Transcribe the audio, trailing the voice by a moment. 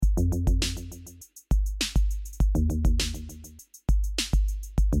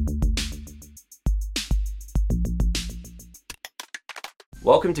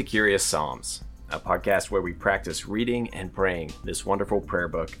Welcome to Curious Psalms, a podcast where we practice reading and praying this wonderful prayer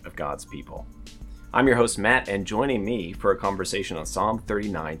book of God's people. I'm your host, Matt, and joining me for a conversation on Psalm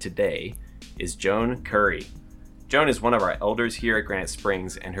 39 today is Joan Curry. Joan is one of our elders here at Granite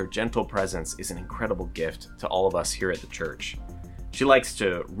Springs, and her gentle presence is an incredible gift to all of us here at the church. She likes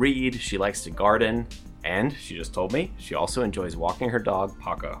to read, she likes to garden, and she just told me she also enjoys walking her dog,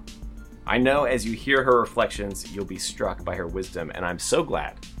 Paco. I know as you hear her reflections, you'll be struck by her wisdom, and I'm so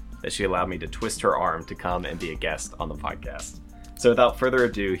glad that she allowed me to twist her arm to come and be a guest on the podcast. So without further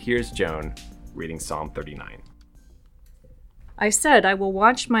ado, here's Joan reading Psalm 39. I said, I will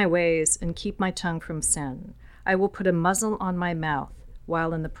watch my ways and keep my tongue from sin. I will put a muzzle on my mouth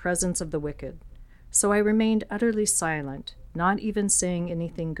while in the presence of the wicked. So I remained utterly silent, not even saying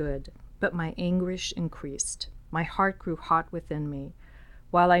anything good, but my anguish increased. My heart grew hot within me.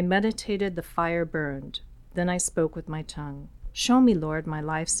 While I meditated, the fire burned. Then I spoke with my tongue. Show me, Lord, my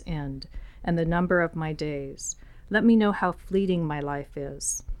life's end and the number of my days. Let me know how fleeting my life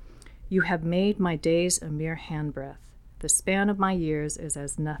is. You have made my days a mere handbreadth. The span of my years is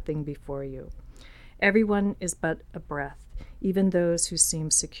as nothing before you. Everyone is but a breath, even those who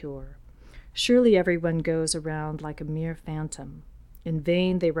seem secure. Surely everyone goes around like a mere phantom. In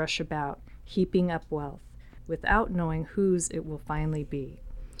vain they rush about, heaping up wealth, without knowing whose it will finally be.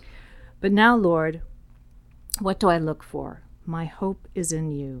 But now, Lord, what do I look for? My hope is in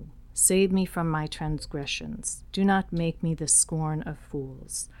you. Save me from my transgressions. Do not make me the scorn of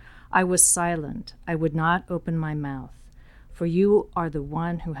fools. I was silent. I would not open my mouth. For you are the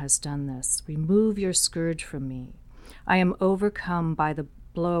one who has done this. Remove your scourge from me. I am overcome by the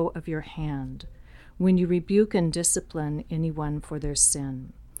blow of your hand. When you rebuke and discipline anyone for their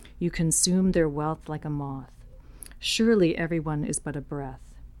sin, you consume their wealth like a moth. Surely everyone is but a breath.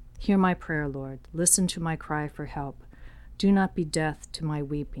 Hear my prayer, Lord. Listen to my cry for help. Do not be deaf to my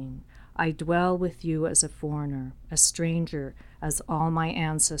weeping. I dwell with you as a foreigner, a stranger, as all my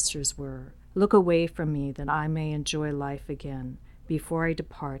ancestors were. Look away from me that I may enjoy life again before I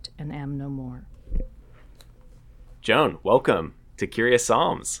depart and am no more. Joan, welcome to Curious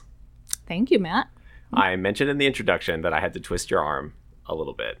Psalms. Thank you, Matt. I mentioned in the introduction that I had to twist your arm a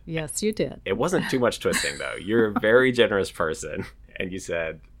little bit. Yes, you did. It wasn't too much twisting, though. You're a very generous person, and you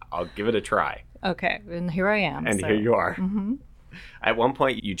said, I'll give it a try. Okay, and here I am. And here you are. Mm-hmm. At one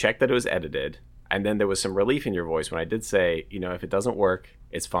point, you checked that it was edited, and then there was some relief in your voice when I did say, if it doesn't work,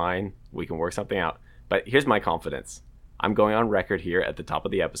 it's fine. We can work something out. But here's my confidence. I'm going on record here at the top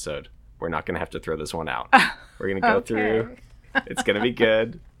of the episode. We're not going to have to throw this one out. We're going to go through. It's going to be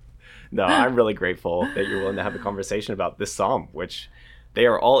good. No, I'm really grateful that you're willing to have a conversation about this psalm, which they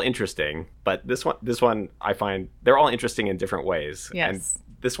are all interesting. But this one, I find they're all interesting in different ways. Yes. And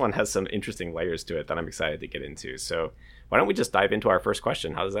this one has some interesting layers to it that I'm excited to get into. So why don't we just dive into our first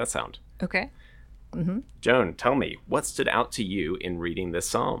question? How does that sound? Okay. Mm-hmm. Joan, tell me, what stood out to you in reading this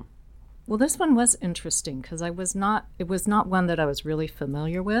psalm? Well, this one was interesting because it was not one that I was really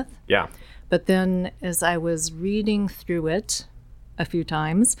familiar with. Yeah. But then as I was reading through it a few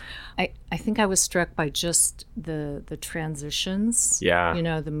times, I think I was struck by just the transitions. Yeah.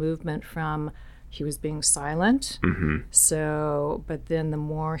 The movement from he was being silent. Mm-hmm. So, but then the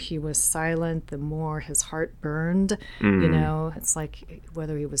more he was silent, the more his heart burned. Mm. It's like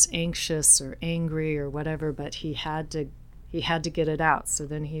whether he was anxious or angry or whatever, but he had to get it out. So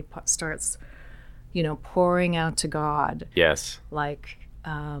then he starts, pouring out to God. Yes. Like,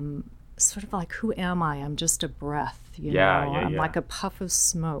 sort of like, who am I? I'm just a breath, I'm like a puff of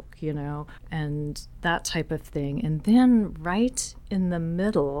smoke, and that type of thing. And then right in the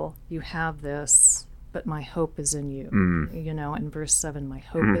middle, you have this, but my hope is in you, in verse 7, my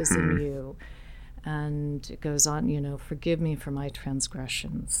hope is in you. And it goes on, forgive me for my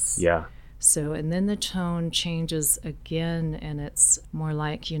transgressions. Yeah. So, and then the tone changes again, and it's more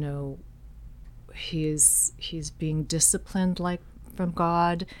like, he's being disciplined like from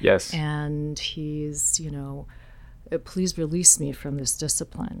God. Yes. And he's, please release me from this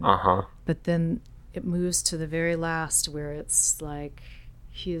discipline. Uh-huh. But then it moves to the very last where it's like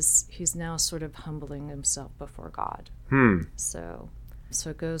he's now sort of humbling himself before God. So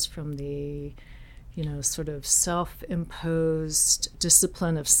it goes from the sort of self-imposed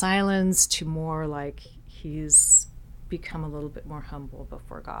discipline of silence to more like he's become a little bit more humble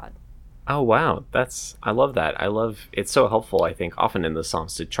before God. Oh, wow. I love that. It's so helpful, I think, often in the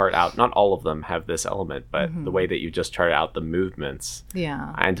Psalms to chart out, not all of them have this element, but the way that you just chart out the movements.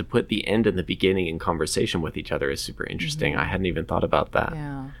 Yeah. And to put the end and the beginning in conversation with each other is super interesting. I hadn't even thought about that.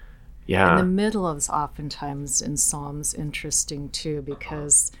 Yeah. Yeah. And the middle is oftentimes in Psalms interesting too,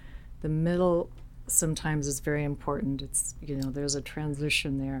 because the middle sometimes is very important. It's, there's a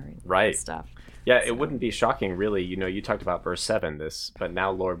transition there and Right. stuff. Yeah, it wouldn't be shocking, really. You talked about verse 7, but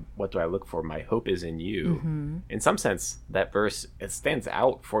now, Lord, what do I look for? My hope is in you. Mm-hmm. In some sense, that verse, it stands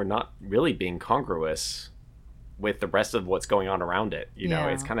out for not really being congruous with the rest of what's going on around it.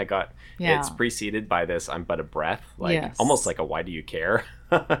 It's kind of it's preceded by this, I'm but a breath, almost like a why do you care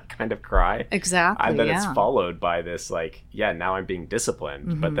kind of cry. Exactly. And then it's followed by this, now I'm being disciplined.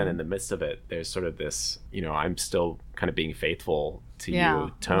 Mm-hmm. But then in the midst of it, there's sort of this, I'm still kind of being faithful to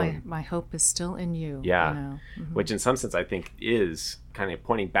you tone. My hope is still in you. Yeah. Mm-hmm. Which in some sense I think is kind of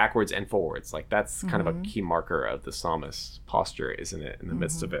pointing backwards and forwards. That's kind of a key marker of the psalmist's posture, isn't it, in the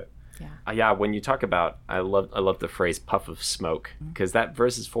midst of it? Yeah. When you talk about, I love the phrase puff of smoke, because that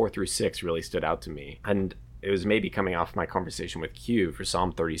verses 4-6 really stood out to me. And it was maybe coming off my conversation with Q for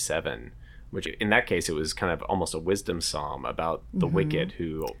Psalm 37, which in that case, it was kind of almost a wisdom psalm about the wicked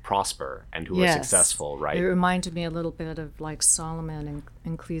who prosper and who are successful, right? It reminded me a little bit of Solomon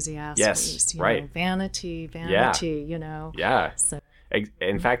and Ecclesiastes. Yes, right. Vanity, Yeah. So.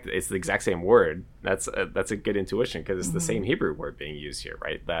 In fact, it's the exact same word. That's a good intuition, because it's the same Hebrew word being used here,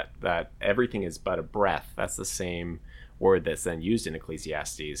 right? That everything is but a breath. That's the same word that's then used in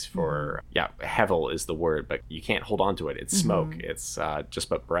Ecclesiastes for, hevel is the word, but you can't hold on to it. It's smoke. It's just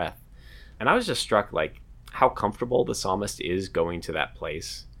but breath. And I was just struck, how comfortable the psalmist is going to that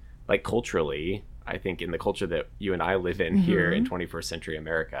place. Culturally, I think in the culture that you and I live in here in 21st century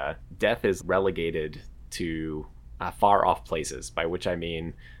America, death is relegated to far off places, by which I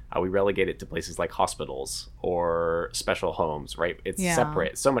mean we relegate it to places like hospitals or special homes, right? It's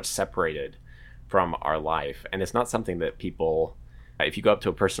separate, so much separated from our life. And it's not something that people, if you go up to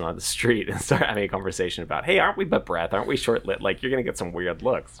a person on the street and start having a conversation about, hey, aren't we but breath? Aren't we short-lived? You're going to get some weird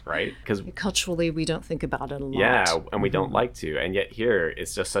looks, right? Because culturally, we don't think about it a lot. Yeah, and we don't like to. And yet here,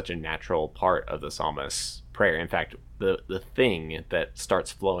 it's just such a natural part of the psalmist's prayer. In fact, the thing that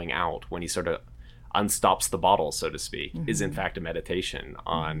starts flowing out when he sort of unstops the bottle, so to speak, is in fact a meditation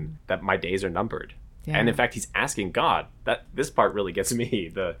on that my days are numbered. And in fact, he's asking God, that this part really gets me,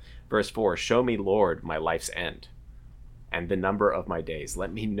 the verse 4, show me, Lord, my life's end and the number of my days.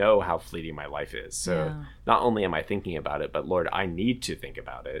 Let me know how fleeting my life is. So not only am I thinking about it, but Lord, I need to think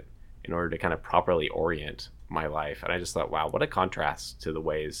about it in order to kind of properly orient my life. And I just thought, wow, what a contrast to the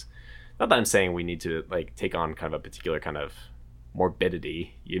ways, not that I'm saying we need to take on kind of a particular kind of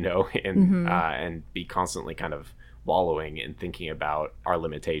morbidity, and be constantly kind of wallowing in thinking about our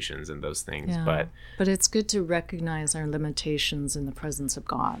limitations and those things. But it's good to recognize our limitations in the presence of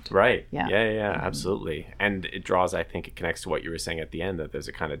God. Right. Yeah, absolutely. And it draws, I think it connects to what you were saying at the end, that there's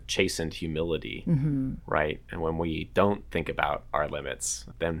a kind of chastened humility, right? And when we don't think about our limits,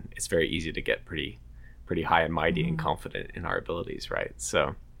 then it's very easy to get pretty high and mighty and confident in our abilities, right?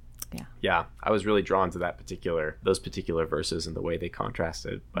 So yeah, I was really drawn to those particular verses and the way they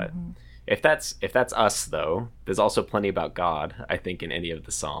contrasted. But if that's us, though, there's also plenty about God, I think, in any of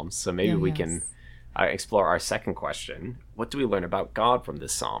the Psalms. So maybe we can explore our second question. What do we learn about God from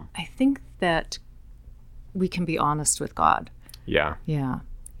this psalm? I think that we can be honest with God. Yeah.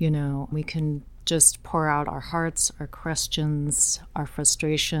 We can just pour out our hearts, our questions, our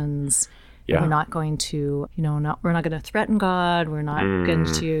frustrations. We're not going to, we're not going to threaten God. We're not going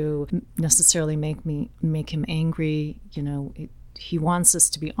to necessarily make him angry. He wants us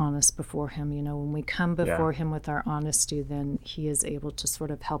to be honest before him. When we come before him with our honesty, then he is able to sort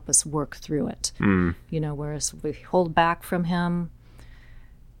of help us work through it. Whereas if we hold back from him,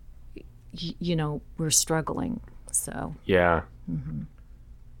 we're struggling. So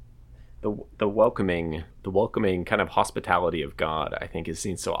the welcoming kind of hospitality of God, I think, is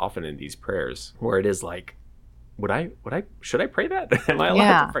seen so often in these prayers, where it is should I pray that? Am I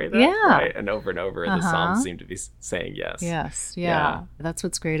allowed to pray that? Right? And over, the Psalms seem to be saying yes. Yes, yeah. That's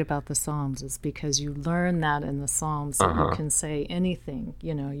what's great about the Psalms, is because you learn that in the Psalms that you can say anything.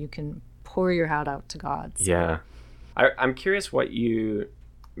 You can pour your heart out to God. So. Yeah. I'm curious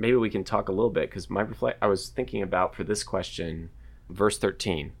maybe we can talk a little bit, because I was thinking about, for this question, verse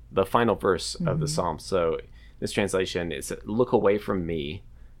 13, the final verse of the Psalm. So this translation is, look away from me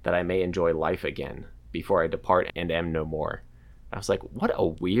that I may enjoy life again before I depart and am no more. I was like, what a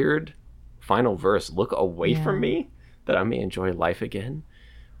weird final verse. Look away from me that I may enjoy life again.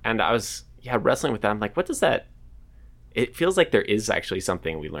 And I was wrestling with that. I'm like, what does that, it feels like there is actually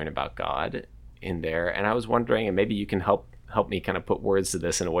something we learn about God in there. And I was wondering, and maybe you can help me kind of put words to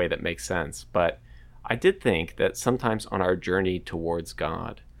this in a way that makes sense. But I did think that sometimes on our journey towards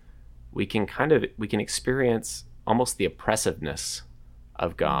God, we can experience almost the oppressiveness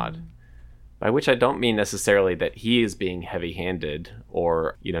of God. By which I don't mean necessarily that he is being heavy-handed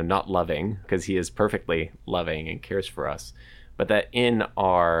or, not loving, because he is perfectly loving and cares for us. But that in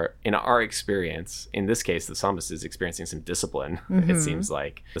our experience, in this case, the psalmist is experiencing some discipline. It seems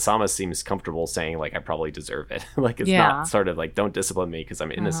like the psalmist seems comfortable saying, like, I probably deserve it. Like, it's not sort of like, don't discipline me because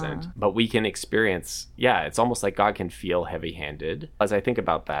I'm innocent. But we can experience, it's almost like God can feel heavy-handed. As I think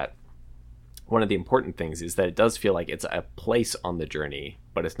about that, one of the important things is that it does feel like it's a place on the journey,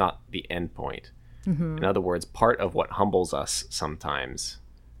 but it's not the end point. In other words, part of what humbles us sometimes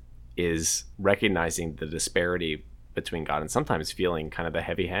is recognizing the disparity between God and sometimes feeling kind of the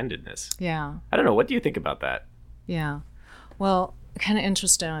heavy-handedness. Yeah. I don't know. What do you think about that? Yeah. Well, kind of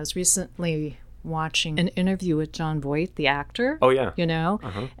interesting. I was recently watching an interview with Jon Voight, the actor. Oh, yeah.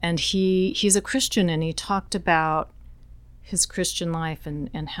 And he's a Christian, and he talked about his Christian life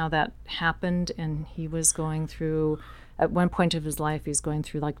and how that happened. And he was going through, at one point of his life, he's going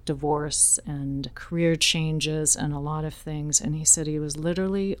through like divorce and career changes and a lot of things. And he said he was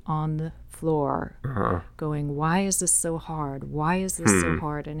literally on the floor going, why is this so hard? Why is this so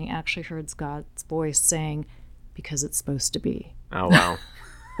hard? And he actually heard God's voice saying, because it's supposed to be. Oh, wow.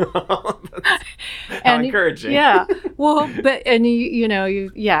 How encouraging. Yeah. Well,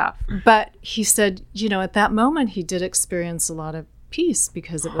 but he said, at that moment he did experience a lot of peace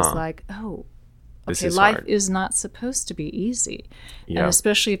because it was like, life hard. is not supposed to be easy. And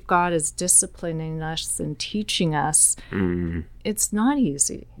especially if God is disciplining us and teaching us, it's not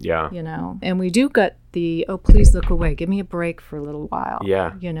easy. Yeah. And we do get the, please look away, give me a break for a little while.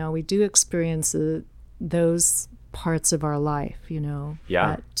 Yeah. We do experience those parts of our life,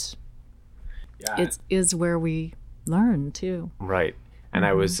 but it is where we learn too. Right. And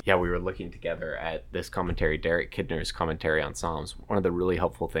we were looking together at this commentary, Derek Kidner's commentary on Psalms. One of the really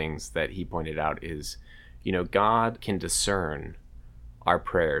helpful things that he pointed out is, God can discern our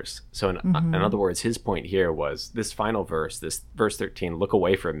prayers. So in other words, his point here was this final verse, this verse 13, look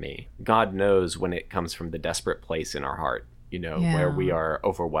away from me. God knows when it comes from the desperate place in our heart, where we are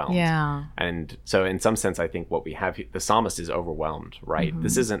overwhelmed. Yeah. And so in some sense, I think what we have, the psalmist is overwhelmed, right?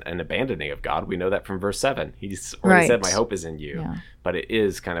 This isn't an abandoning of God. We know that from verse 7. He's already said, my hope is in you. Yeah. But it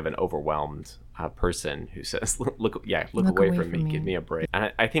is kind of an overwhelmed person who says, look away from me. Give me a break.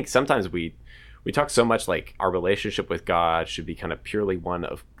 And I think sometimes we talk so much like our relationship with God should be kind of purely one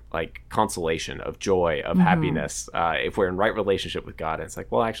of like consolation, of joy, of happiness. If we're in right relationship with God, it's like,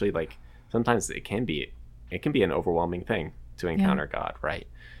 well, actually, like sometimes it can be an overwhelming thing to encounter God, right?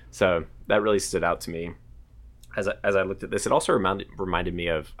 So that really stood out to me as I looked at this. It also reminded me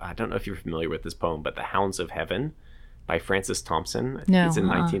of, I don't know if you're familiar with this poem, but The Hounds of Heaven by Francis Thompson. No, he's a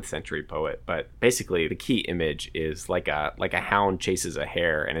 19th century poet, but basically the key image is like a hound chases a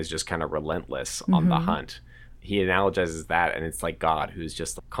hare and is just kind of relentless on the hunt. He analogizes that, and it's like God who's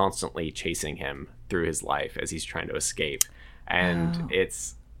just constantly chasing him through his life as he's trying to escape. And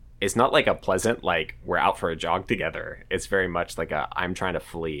it's not like a pleasant, like, we're out for a jog together. It's very much like I'm trying to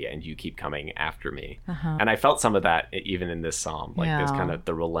flee and you keep coming after me. And I felt some of that even in this psalm, like this kind of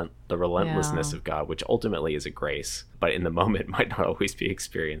the relentlessness of God, which ultimately is a grace, but in the moment might not always be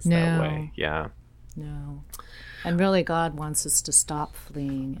experienced that way. Yeah. No. And really God wants us to stop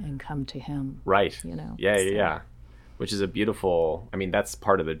fleeing and come to him. Right. Yeah. Which is a beautiful, that's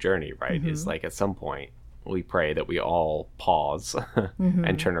part of the journey, right? Is like at some point, we pray that we all pause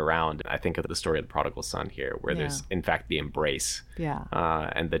and turn around. I think of the story of the prodigal son here, where there's, in fact, the embrace. Yeah.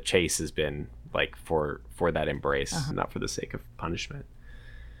 And the chase has been like for that embrace, not for the sake of punishment.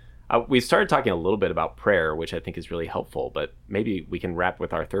 We started talking a little bit about prayer, which I think is really helpful, but maybe we can wrap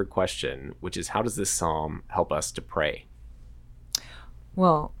with our third question, which is, how does this psalm help us to pray?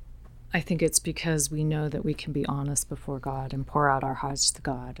 Well, I think it's because we know that we can be honest before God and pour out our hearts to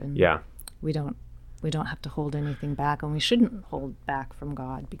God. And we don't have to hold anything back, and we shouldn't hold back from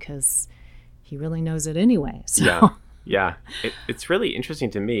God because he really knows it anyway. So. Yeah. It's really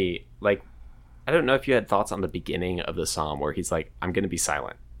interesting to me. Like, I don't know if you had thoughts on the beginning of the psalm where he's like, I'm going to be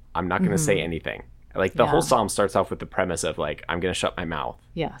silent. I'm not going to say anything. Like the whole psalm starts off with the premise of like, I'm going to shut my mouth.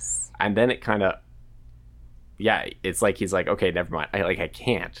 Yes. And then it kind of, it's like, he's like, okay, never mind. I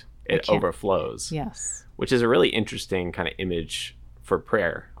can't. It overflows. Yes. Which is a really interesting kind of image for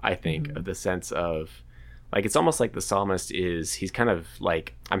prayer, I think, of the sense of, like, it's almost like the psalmist he's kind of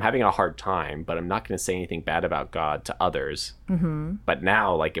like, I'm having a hard time, but I'm not going to say anything bad about God to others. But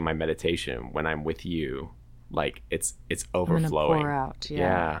now, like in my meditation, when I'm with you, like it's overflowing. I'm gonna pour out.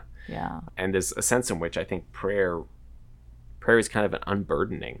 Yeah. And there's a sense in which I think prayer is kind of an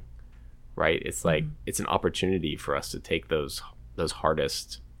unburdening, right? It's like, it's an opportunity for us to take those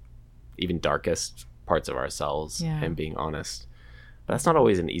hardest, even darkest parts of ourselves and being honest. That's not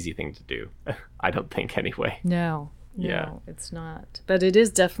always an easy thing to do. I don't think anyway. No, Yeah. it's not. But it is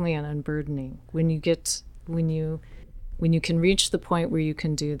definitely an unburdening. When you can reach the point where you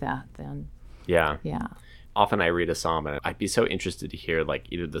can do that, then Yeah. yeah. Often I read a psalm and I'd be so interested to hear like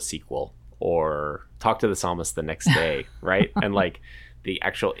either the sequel or talk to the psalmist the next day, right? And like the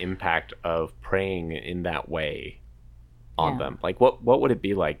actual impact of praying in that way on them. Like what would it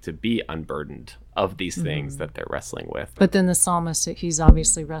be like to be unburdened of these things that they're wrestling with? But then the psalmist, he's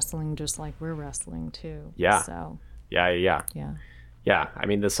obviously wrestling just like we're wrestling too. Yeah. So Yeah. yeah. I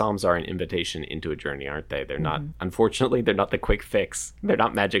mean, the Psalms are an invitation into a journey, aren't they? They're not, unfortunately, they're not the quick fix. They're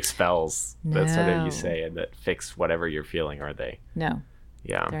not magic spells that sort of No. you say and that fix whatever you're feeling, are they? No,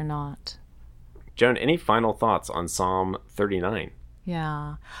 Yeah. they're not. Joan, any final thoughts on Psalm 39?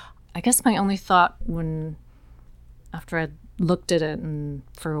 Yeah. I guess my only thought after I'd looked at it and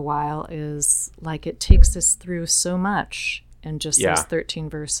for a while is like it takes us through so much in just Yeah. those 13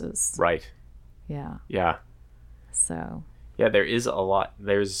 verses. Right. Yeah. Yeah. So, Yeah, there is a lot.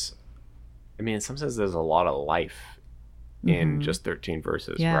 In some sense, there's a lot of life in just 13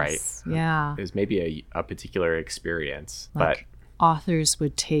 verses, right? yes. Yeah. There's maybe a particular experience, Like authors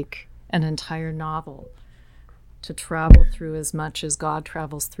would take an entire novel to travel through as much as God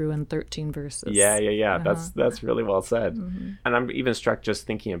travels through in 13 verses. but yeah. That's really well said. And I'm even struck just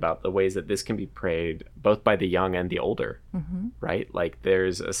thinking about the ways that this can be prayed both by the young and the older, right? Like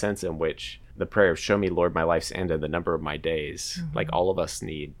there's a sense in which the prayer of "Show me, Lord, my life's end and the number of my days," like all of us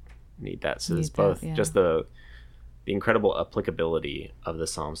need that. So Need there's that, both yeah. just the incredible applicability of the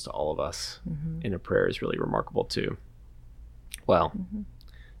Psalms to all of us in a prayer is really remarkable too. Well,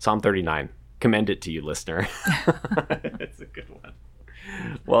 Psalm 39. Commend it to you, listener. It's a good one.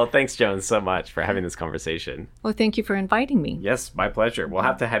 Well, thanks, Joan, so much for having this conversation. Well, thank you for inviting me. Yes, my pleasure. We'll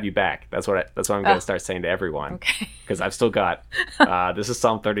have to have you back. That's what I'm going to start saying to everyone. Okay. Because I've still got, this is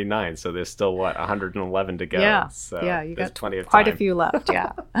Psalm 39, so there's still, 111 to go. Yeah. So Yeah, you there's got plenty of quite time. a few left.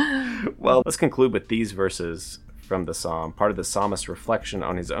 Yeah. Well, let's conclude with these verses from the psalm, part of the psalmist's reflection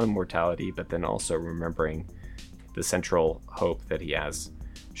on his own mortality, but then also remembering the central hope that he has.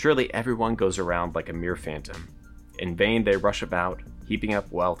 Surely everyone goes around like a mere phantom. In vain they rush about, heaping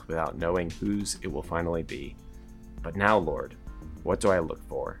up wealth without knowing whose it will finally be. But now, Lord, what do I look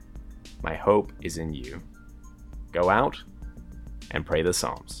for? My hope is in you. Go out and pray the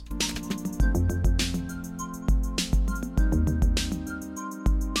Psalms.